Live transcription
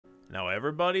Now,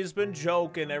 everybody's been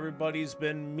joking, everybody's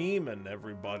been memeing,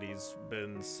 everybody's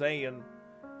been saying,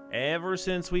 ever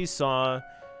since we saw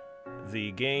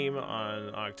the game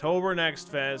on October Next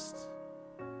Fest,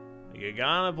 you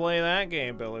gotta play that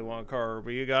game, Billy One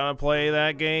Kirby. You gotta play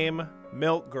that game,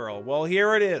 Milk Girl. Well,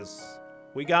 here it is.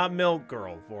 We got Milk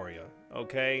Girl for you,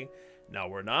 okay? Now,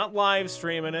 we're not live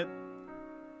streaming it,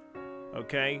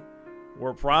 okay?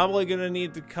 We're probably gonna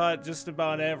need to cut just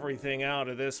about everything out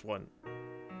of this one.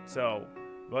 So,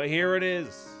 but here it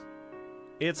is.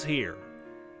 It's here.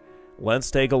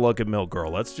 Let's take a look at Milk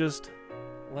Girl. Let's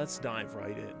dive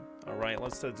right in. All right,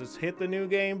 let's just hit the new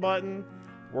game button.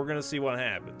 We're going to see what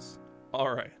happens.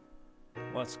 All right,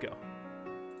 let's go.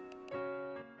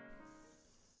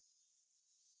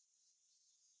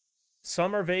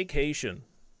 Summer vacation.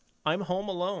 I'm home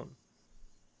alone.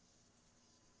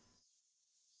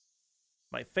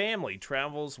 My family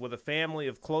travels with a family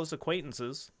of close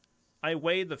acquaintances. I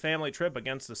weighed the family trip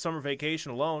against the summer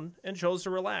vacation alone and chose to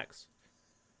relax.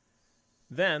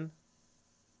 Then,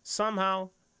 somehow,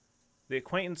 the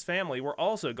acquaintance family were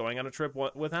also going on a trip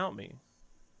without me.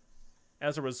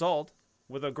 As a result,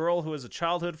 with a girl who is a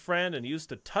childhood friend and used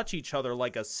to touch each other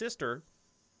like a sister,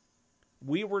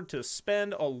 we were to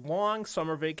spend a long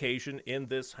summer vacation in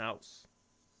this house.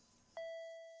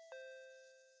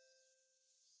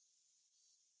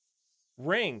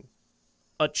 Ring.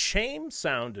 A chain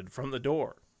sounded from the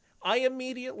door. I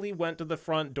immediately went to the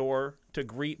front door to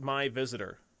greet my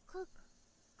visitor.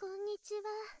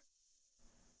 Konnichiwa.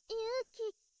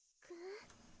 Yuki-kun.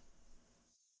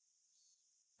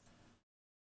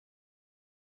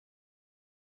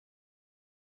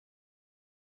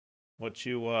 What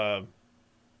you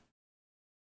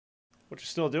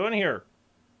still doing here?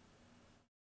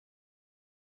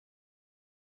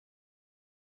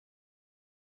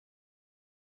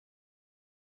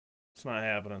 It's not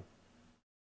happening.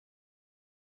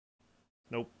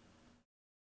 Nope.